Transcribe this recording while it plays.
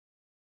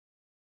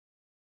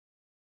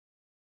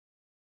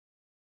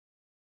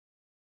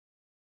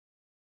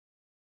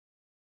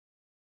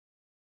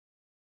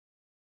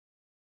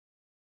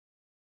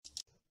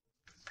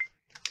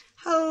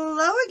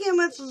Hello again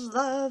with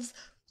loves.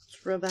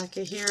 It's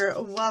Rebecca here.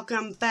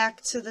 Welcome back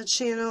to the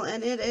channel,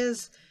 and it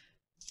is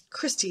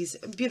Christy's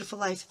Beautiful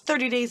Life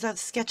 30 Days of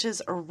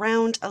Sketches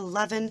Round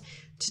 11.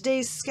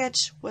 Today's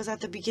sketch was at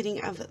the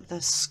beginning of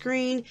the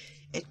screen.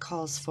 It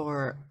calls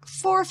for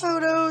 4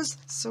 photos,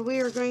 so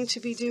we are going to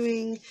be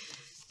doing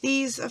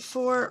these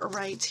 4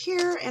 right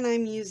here, and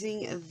I'm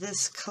using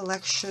this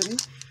collection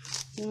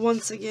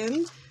once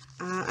again.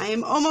 I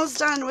am almost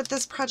done with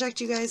this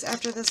project, you guys.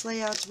 After this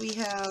layout, we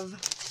have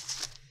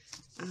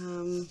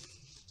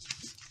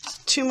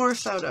 2 more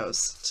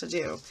photos to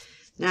do.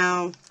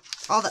 Now,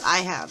 all that I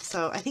have.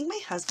 So I think my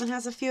husband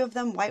has a few of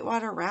them.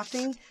 Whitewater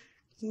rafting.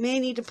 May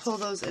need to pull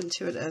those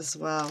into it as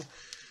well.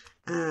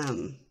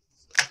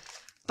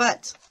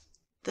 But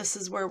this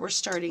is where we're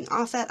starting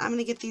off at. I'm going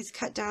to get these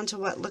cut down to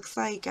what looks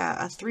like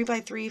a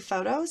 3x3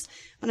 photos.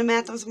 I'm going to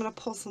mat those. I'm going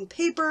to pull some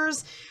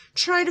papers,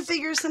 try to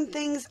figure some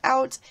things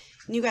out.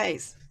 And you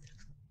guys,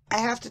 I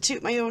have to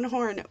toot my own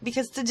horn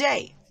because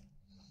today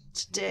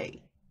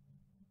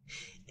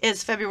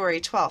is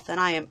February 12th, and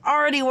I am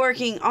already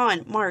working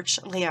on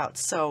March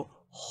layouts. So,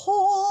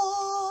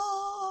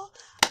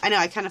 I know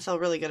I kind of feel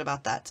really good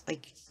about that.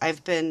 Like,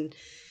 I've been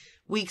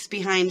weeks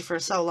behind for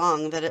so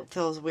long that it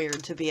feels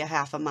weird to be a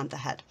half a month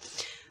ahead.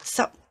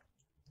 So,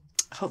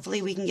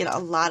 hopefully we can get a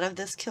lot of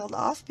this killed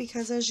off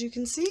because, as you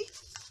can see,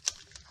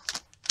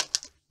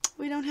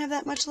 we don't have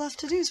that much left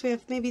to do. So we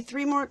have maybe 2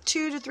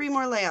 to 3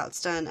 more layouts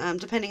done,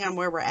 depending on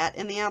where we're at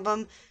in the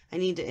album. I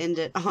need to end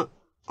it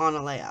on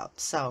a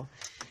layout. So,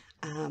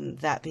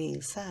 that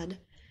being said,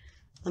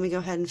 let me go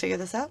ahead and figure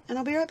this out, and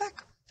I'll be right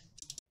back.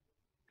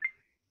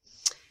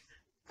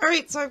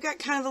 Alright, so I've got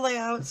kind of the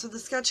layout. So the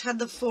sketch had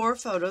the 4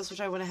 photos,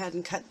 which I went ahead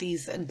and cut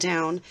these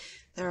down.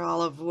 They're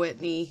all of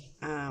Whitney.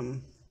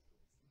 I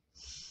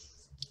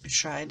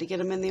tried to get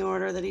them in the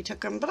order that he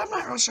took them, but I'm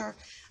not real sure.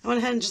 I went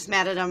ahead and just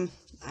matted them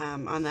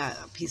on that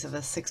piece of a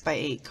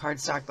 6x8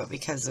 cardstock, but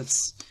because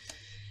it's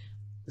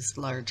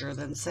larger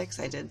than 6,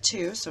 I did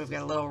 2. So we've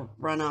got a little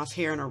runoff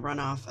here and a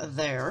runoff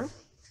there.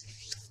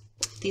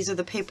 These are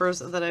the papers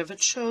that I've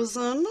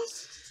chosen.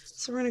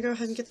 So we're going to go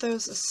ahead and get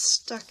those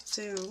stuck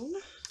down.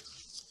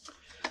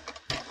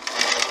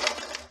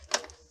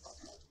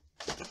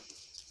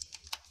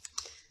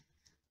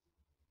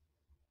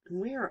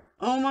 And we are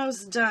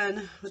almost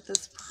done with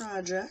this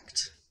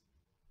project.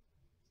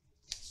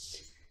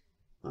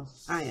 Well,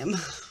 I am.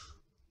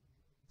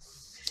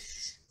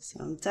 So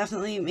I'm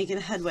definitely making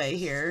headway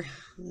here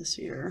this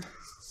year.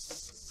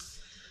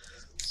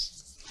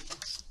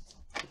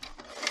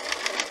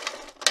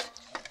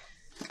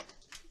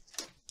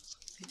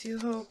 I do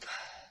hope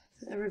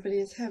that everybody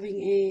is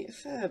having a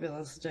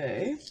fabulous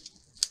day.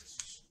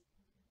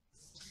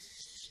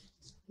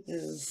 It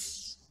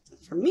is,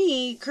 for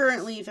me,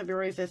 currently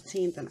February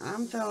 15th, and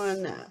I'm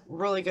feeling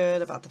really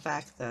good about the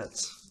fact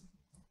that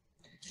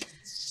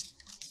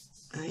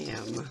I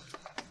am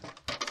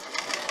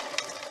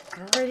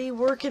already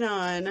working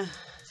on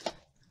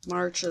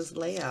March's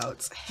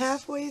layouts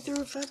halfway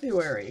through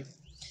February.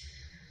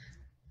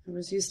 I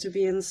was used to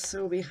being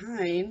so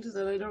behind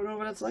that I don't know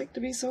what it's like to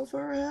be so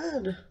far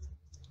ahead.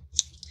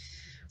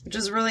 Which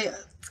is really,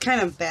 it's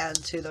kind of bad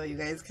too though, you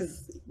guys,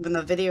 because when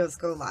the videos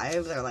go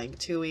live, they're like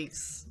 2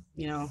 weeks,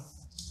 you know,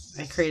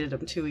 I created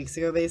them 2 weeks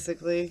ago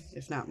basically,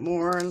 if not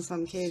more on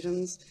some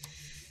occasions.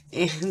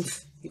 And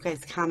you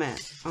guys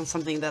comment on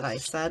something that I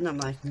said, and I'm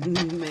like,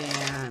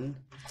 man,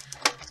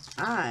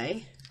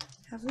 I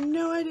have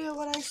no idea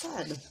what I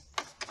said.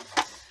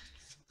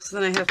 So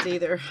then I have to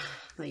either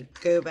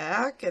like go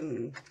back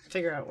and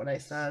figure out what I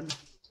said.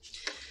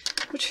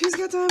 Which, who's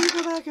got time to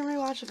go back and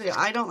rewatch a video?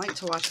 I don't like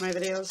to watch my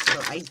videos, so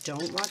I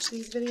don't watch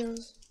these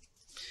videos.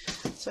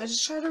 So I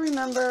just try to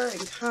remember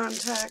in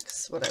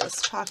context what I was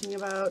talking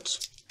about.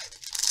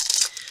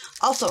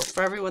 Also,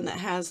 for everyone that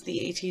has the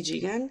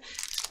ATG gun,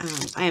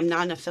 I am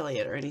not an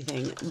affiliate or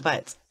anything,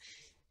 but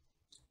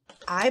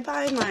I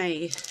buy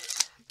my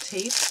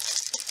tape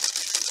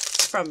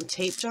from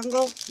Tape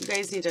Jungle. You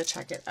guys need to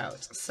check it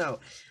out. So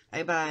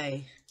I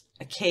buy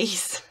a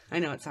case. I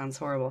know it sounds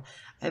horrible.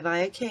 I buy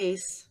a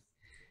case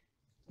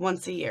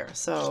once a year.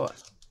 So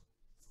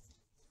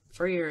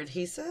for your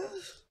adhesive,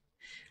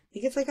 I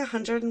think it's like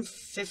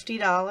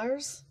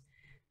 $150.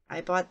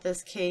 I bought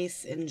this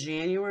case in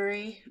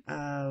January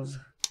of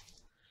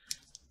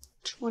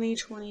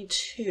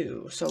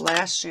 2022. So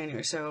last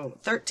January. So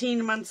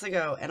 13 months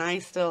ago, and I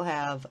still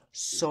have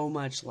so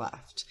much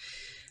left.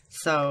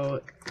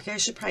 So you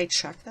guys should probably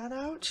check that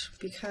out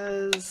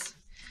because,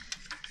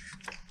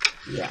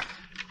 yeah.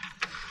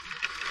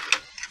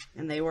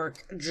 And they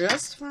work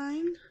just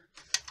fine.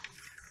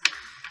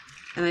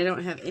 And I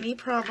don't have any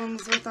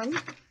problems with them.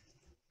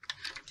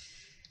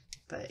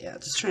 But yeah,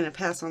 just trying to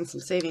pass on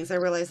some savings. I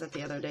realized that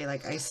the other day,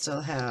 like, I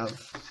still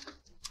have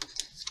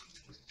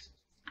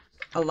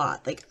a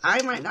lot. Like,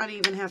 I might not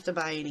even have to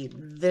buy any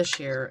this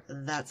year.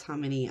 That's how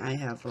many I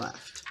have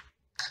left.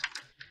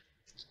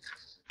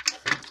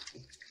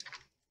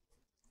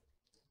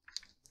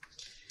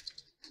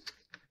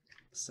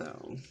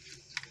 So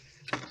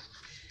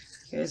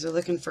you guys are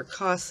looking for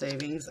cost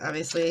savings,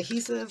 obviously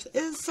adhesive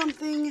is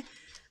something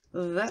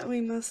that we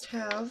must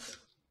have.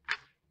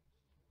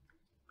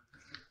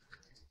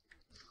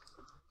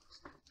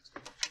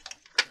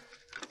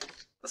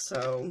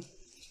 So,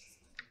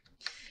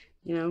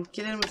 you know,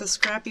 get in with a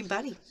scrappy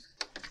buddy.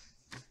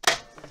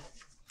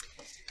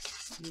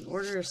 And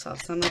order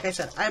yourself some. Like I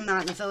said, I'm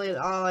not an affiliate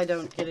at all. I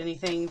don't get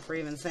anything for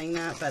even saying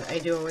that, but I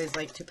do always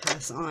like to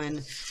pass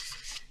on,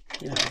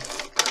 you know,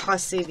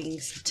 cost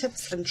savings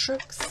tips and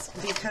tricks,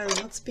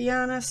 because let's be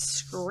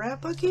honest,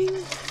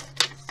 scrapbooking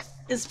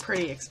is a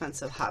pretty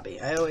expensive hobby.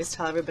 I always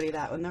tell everybody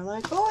that when they're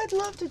like, oh, I'd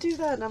love to do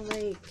that, and I'm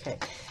like, okay,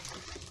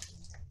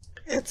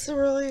 it's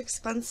really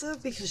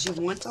expensive because you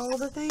want all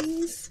the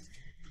things,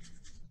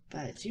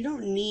 but you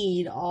don't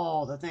need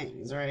all the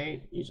things,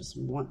 right? You just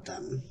want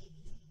them.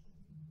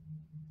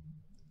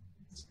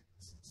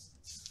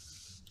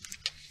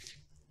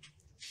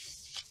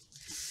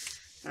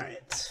 All right.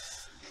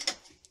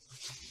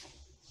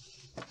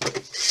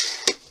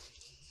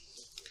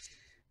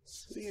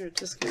 So we are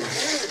just going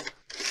to,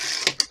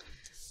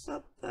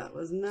 oh, that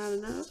was not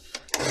enough.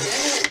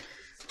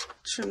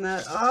 Trim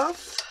that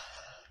off.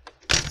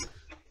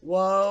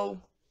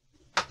 Whoa.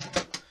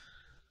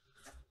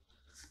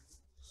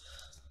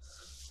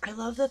 I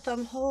love the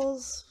thumb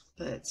holes,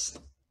 but it's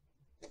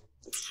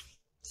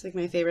like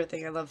my favorite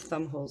thing. I love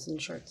thumb holes in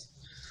shirts.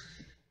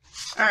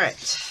 All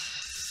right.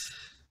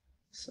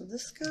 So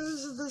this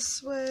goes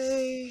this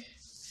way.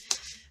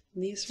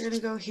 And these are going to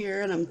go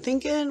here. And I'm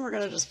thinking we're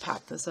going to just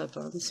pop this up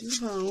onto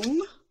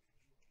home.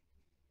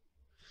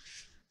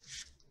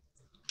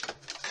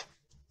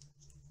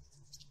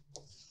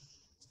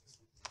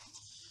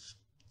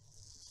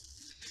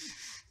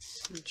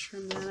 And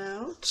trim that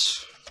out.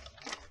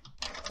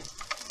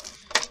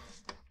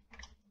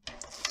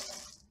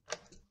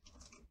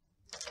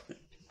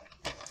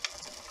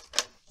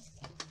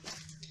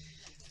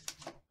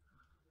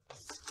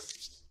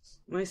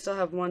 I still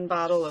have one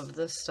bottle of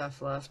this stuff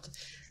left.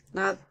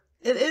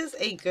 It is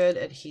a good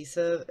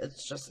adhesive,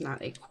 it's just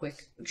not a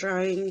quick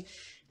drying,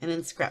 and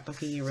in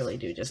scrapbooking you really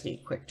do just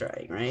need quick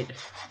drying, right?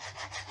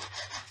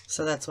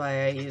 So that's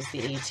why I use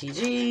the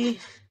ATG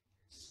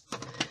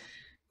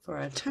for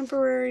a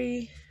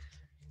temporary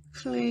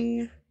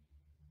cling.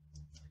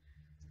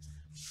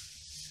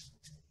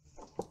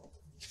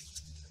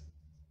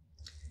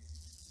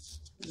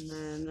 And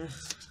then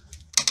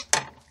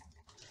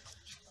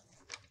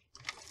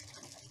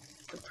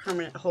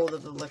permanent hold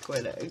of the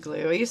liquid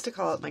glue. I used to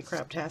call it my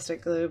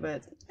craptastic glue,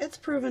 but it's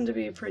proven to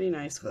be a pretty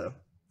nice glue.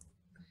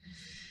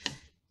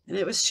 And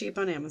it was cheap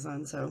on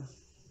Amazon, so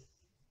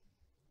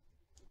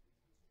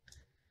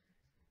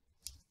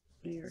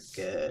you're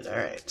good. All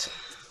right.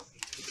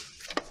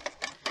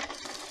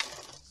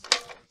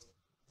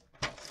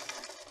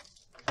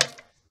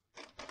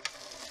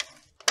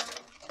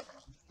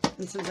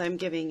 And since I'm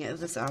giving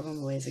this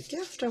album away as a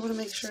gift, I want to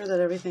make sure that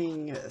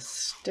everything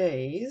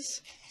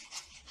stays.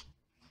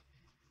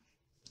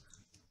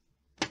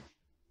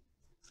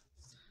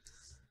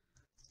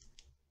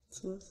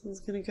 So this is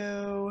going to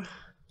go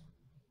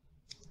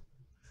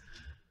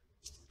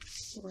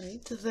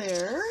right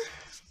there.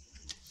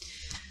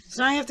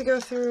 So now I have to go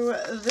through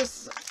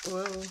this,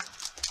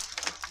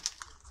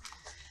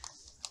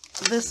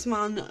 this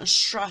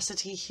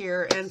monstrosity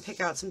here and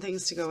pick out some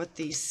things to go with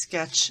the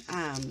sketch.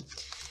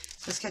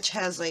 The sketch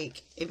has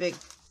like a big,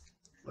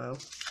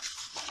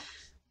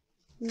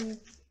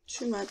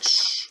 too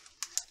much.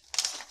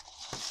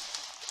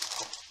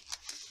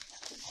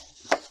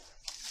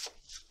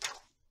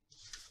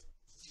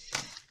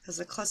 There's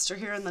a cluster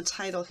here in the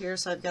title here,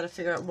 so I've got to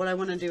figure out what I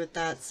want to do with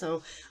that.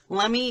 So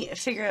let me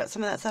figure out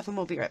some of that stuff and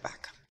we'll be right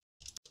back.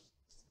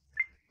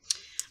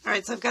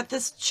 Alright, so I've got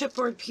this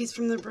chipboard piece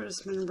from the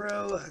Bruce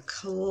Monroe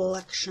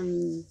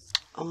collection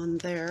on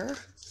there.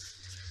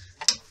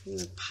 I'm going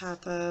to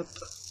pop up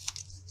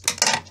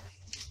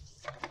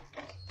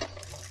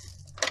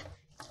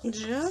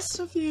just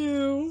a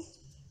few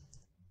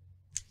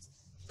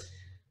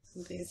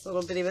of these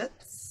little bitty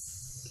bits.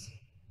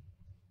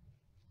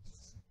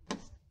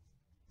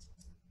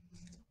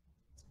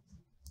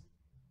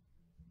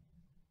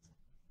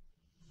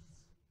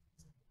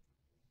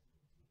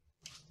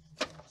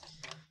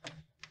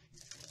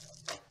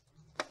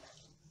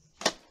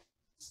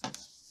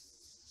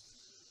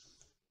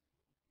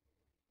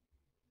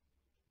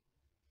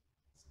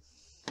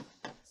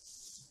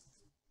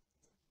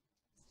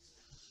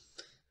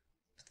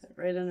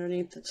 Right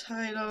underneath the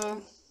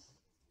title.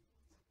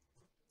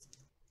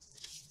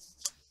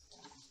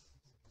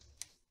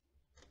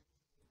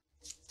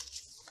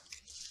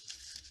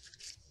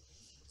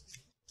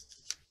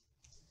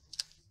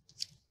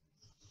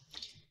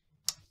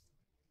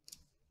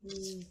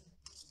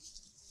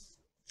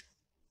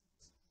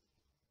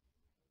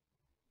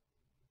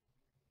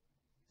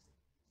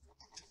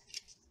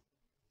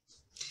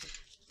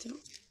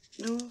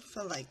 Don't know if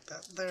I like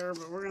that there,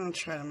 but we're going to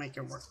try to make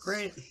it work,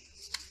 right?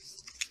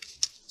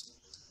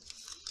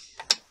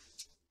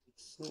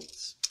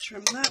 Let's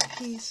trim that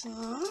piece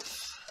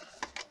off.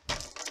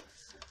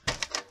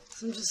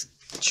 So I'm just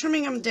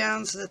trimming them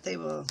down so that they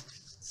will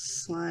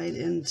slide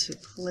into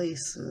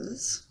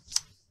places.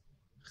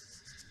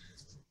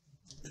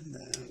 And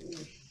then,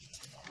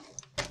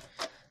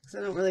 because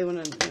I don't really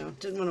want to,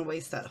 didn't want to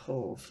waste that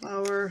whole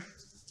flower.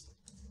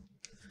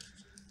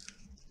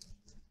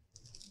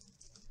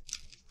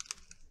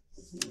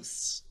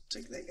 Let's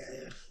stick that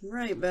guy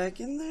right back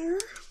in there.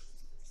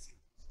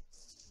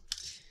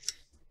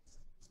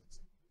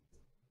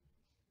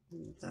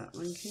 And that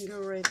one can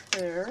go right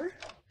there.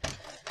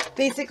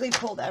 Basically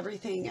pulled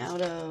everything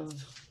out of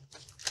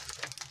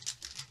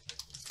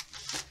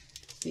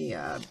the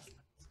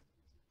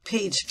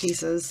page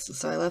pieces,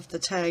 so I left the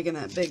tag and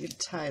that big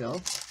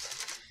title.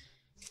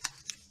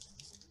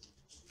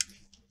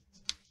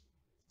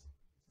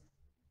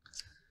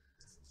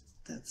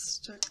 That's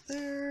stuck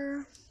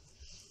there.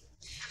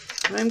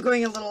 And I'm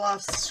going a little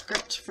off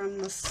script from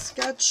the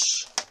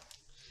sketch.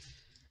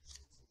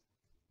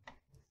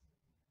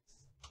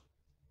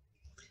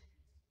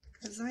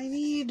 Because I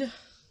need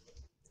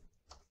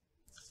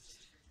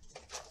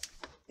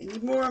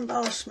more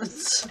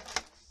embellishments.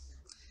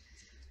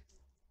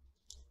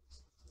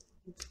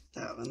 Put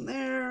that one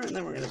there, and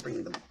then we're going to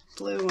bring the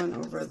blue one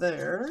over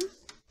there.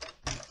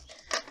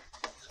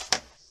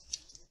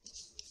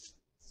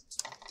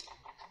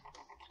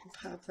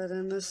 Pop that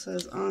in. This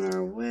says on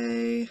our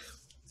way.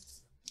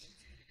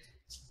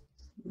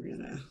 We're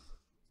going to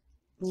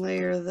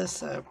layer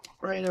this up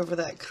right over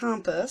that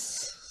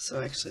compass.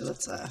 So actually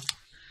let's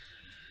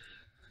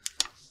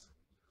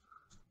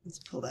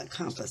pull that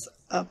compass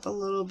up a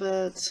little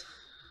bit.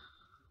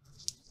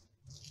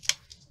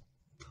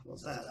 Pull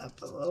that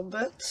up a little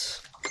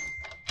bit.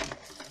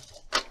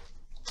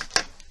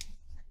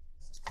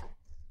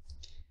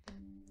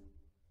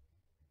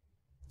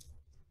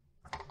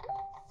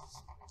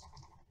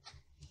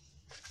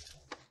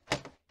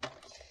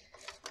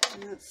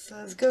 And that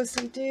says go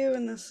see do,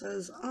 and this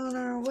says on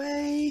our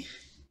way.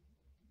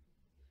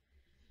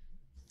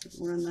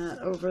 Run that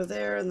over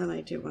there, and then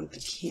I do want the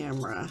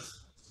camera.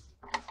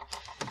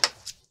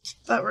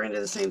 But we're going to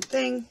do the same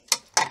thing.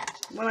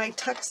 When I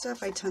tuck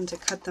stuff, I tend to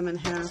cut them in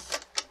half.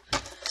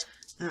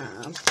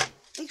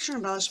 Make sure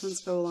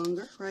embellishments go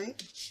longer,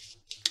 right?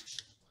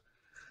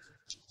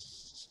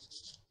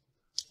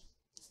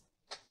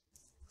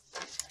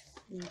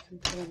 You can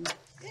put them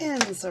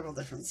in several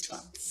different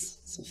spots.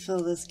 So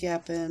fill this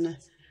gap in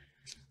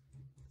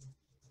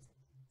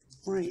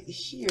right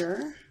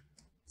here.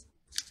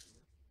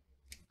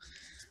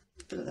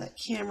 A bit of that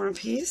camera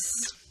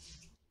piece.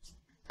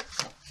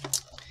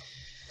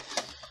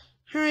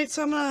 All right,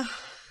 so I'm gonna,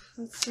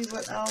 let's see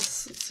what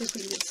else. Let's see if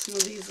we can get some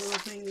of these little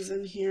things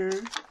in here.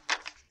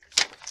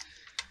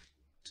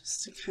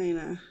 Just to kind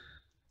of,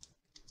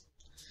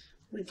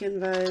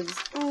 weekend vibes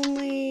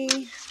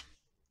only.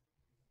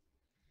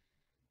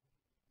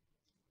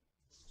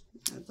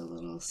 Add the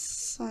little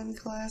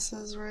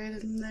sunglasses right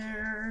in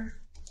there.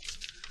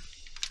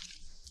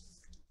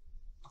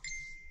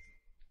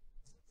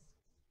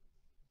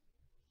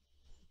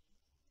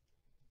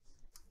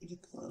 Get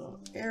the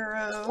little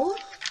arrow.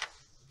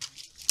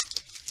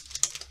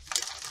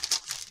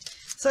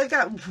 So I've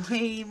got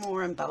way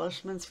more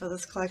embellishments for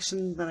this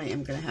collection than I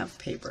am going to have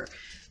paper.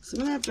 So I'm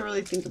going to have to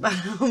really think about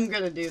how I'm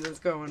going to do this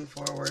going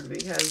forward,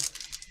 because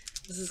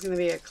this is going to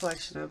be a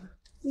collection of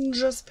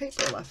just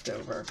paper left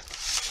over.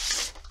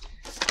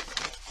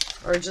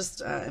 Or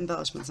just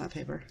embellishments, not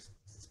paper.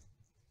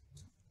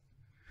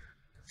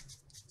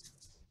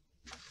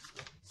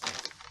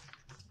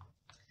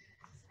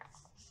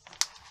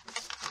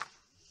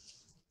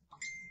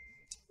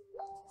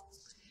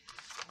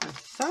 My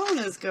phone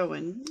is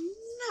going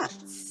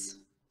nuts.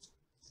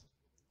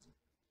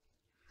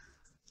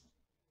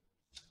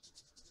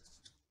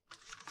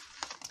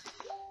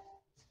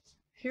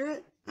 Hear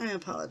it? I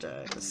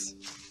apologize.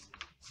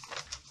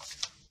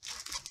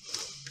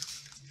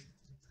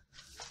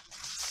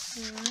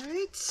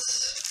 Alright.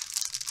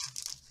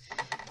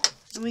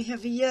 And we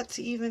have yet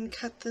to even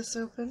cut this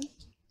open.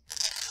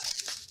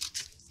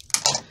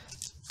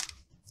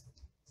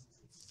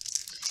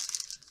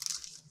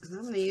 And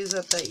I'm going to use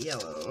up that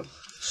yellow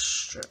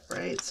strip,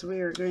 right? So we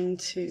are going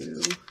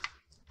to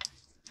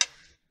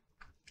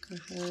go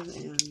ahead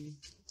and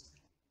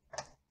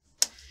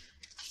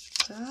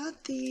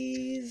dot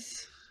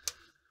these.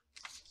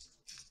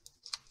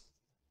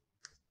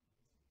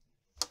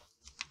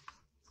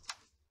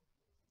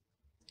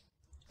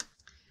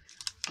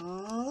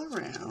 All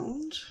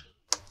around.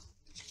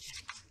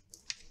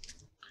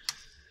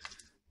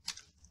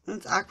 And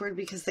it's awkward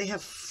because they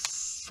have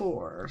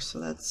 4, so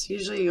that's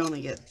usually you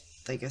only get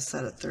like a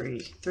set of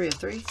 3 of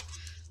 3.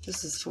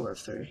 This is 4 of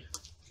 3.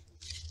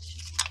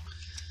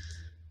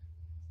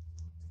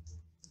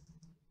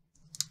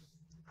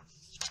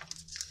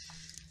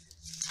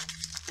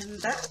 And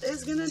that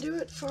is gonna do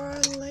it for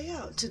our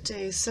layout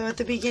today. So at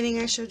the beginning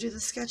I showed you the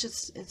sketch.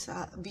 It's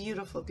a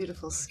beautiful,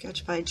 beautiful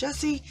sketch by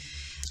Jessie.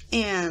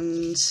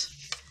 And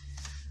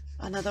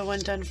another one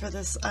done for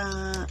this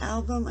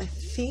album. I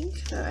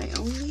think that I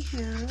only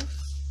have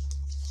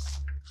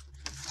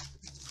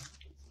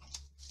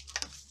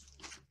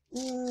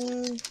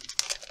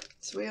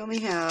so we only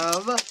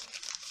have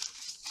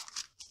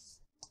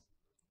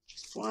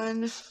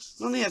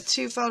only have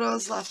 2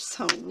 photos left,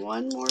 so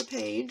one more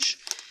page.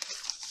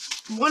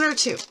 1 or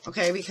 2,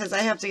 okay, because I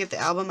have to get the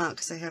album out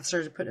because I have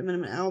started putting them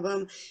in an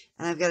album,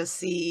 and I've got to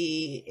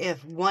see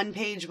if 1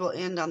 page will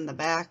end on the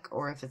back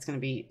or if it's going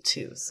to be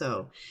 2.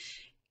 So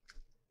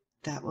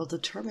that will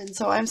determine.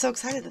 So I'm so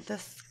excited that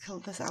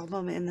this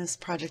album and this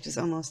project is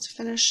almost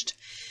finished.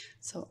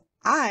 So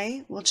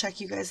I will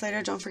check you guys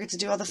later. Don't forget to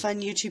do all the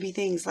fun YouTube-y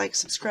things, like,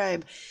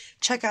 subscribe,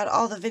 check out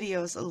all the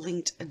videos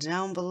linked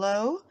down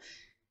below.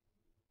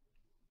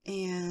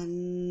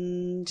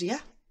 And yeah,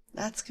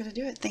 that's going to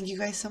do it. Thank you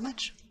guys so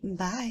much.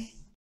 Bye.